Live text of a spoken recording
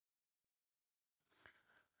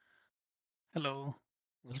Hello,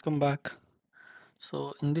 welcome back.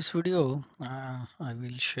 So in this video, I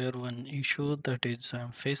will share one issue that is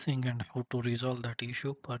I'm facing and how to resolve that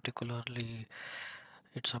issue. Particularly,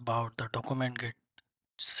 it's about the document get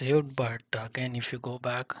saved, but again, if you go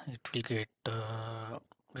back, it will get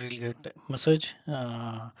message.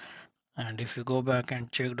 And if you go back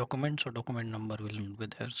and check document, so document number will not be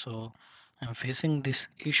there. So I'm facing this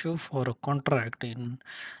issue for a contract in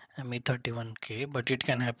ME31K, but it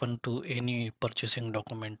can happen to any purchasing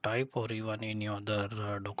document type or even any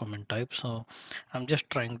other document type. So I'm just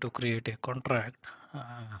trying to create a contract.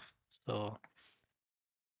 So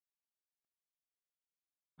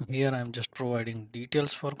here I'm just providing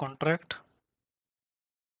details for contract.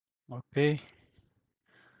 Okay.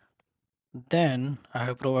 Then I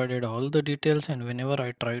have provided all the details, and whenever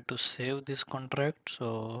I try to save this contract,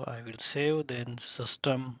 so I will save, then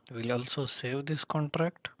system will also save this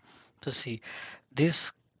contract. So see,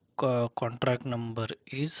 this contract number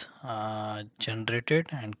is generated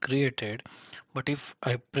and created, but if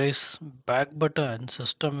I press back button,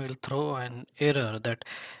 system will throw an error that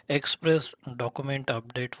express document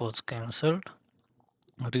update was cancelled,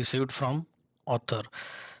 received from author.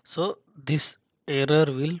 So this error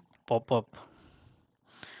will pop up.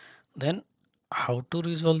 Then how to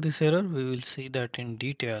resolve this error, we will see that in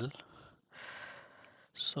detail.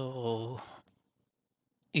 So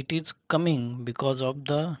it is coming because of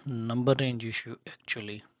the number range issue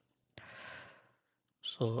actually.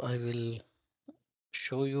 So I will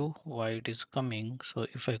show you why it is coming. So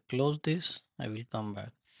if I close this, I will come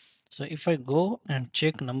back. So if I go and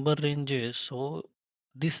check number ranges, so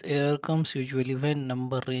this error comes usually when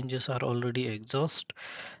number ranges are already exhaust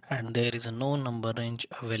and there is no number range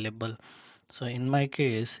available. So in my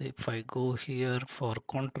case, if I go here for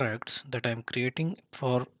contracts that I'm creating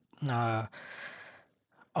for uh,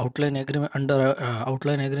 outline agreement under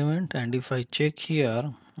outline agreement, and if I check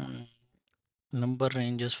here number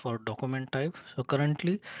ranges for document type, so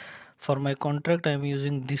currently for my contract I'm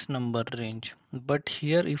using this number range, but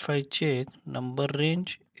here if I check number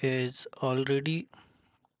range is already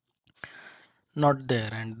not there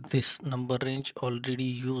and this number range already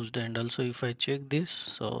used, and also if I check this,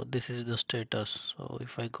 so this is the status. So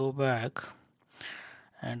if I go back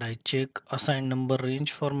and I check assign number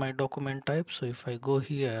range for my document type, so if I go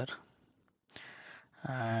here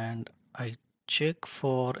and I check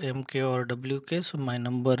for MK or WK, so my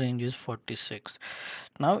number range is 46.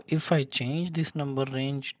 Now if I change this number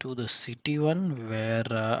range to the city one where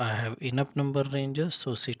I have enough number ranges,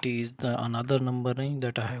 so city is the another number range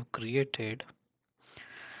that I have created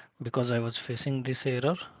because I was facing this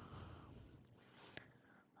error.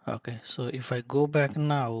 Okay, so if I go back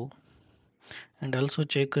now and also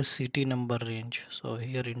check a city number range, so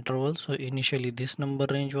here interval, so initially this number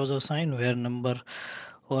range was assigned where number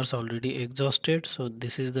was already exhausted, so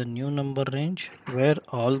this is the new number range where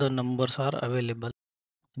all the numbers are available.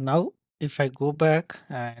 Now if I go back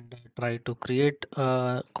and try to create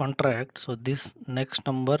a contract, so this next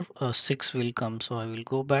number 6 will come, so I will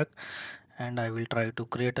go back and I will try to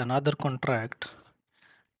create another contract.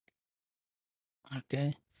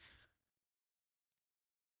 Okay,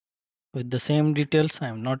 with the same details, I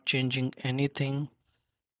am not changing anything.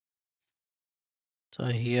 So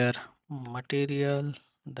here material,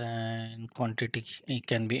 then quantity, it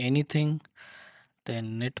can be anything,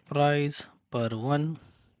 then net price per one.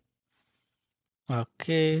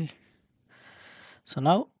 Okay, so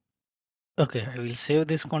now okay, I will save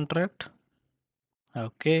this contract.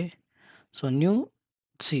 Okay, so new,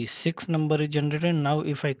 see 6 number is generated. Now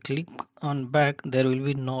if I click on back, there will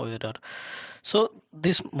be no error. So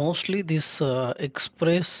this mostly this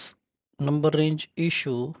express number range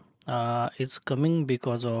issue is coming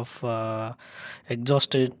because of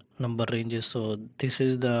exhausted number ranges. So this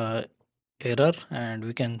is the error, and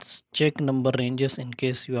we can check number ranges in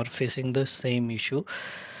case you are facing the same issue.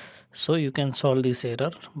 So you can solve this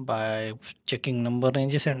error by checking number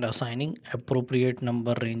ranges and assigning appropriate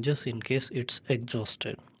number ranges in case it's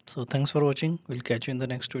exhausted. So thanks for watching. We'll catch you in the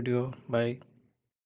next video. Bye.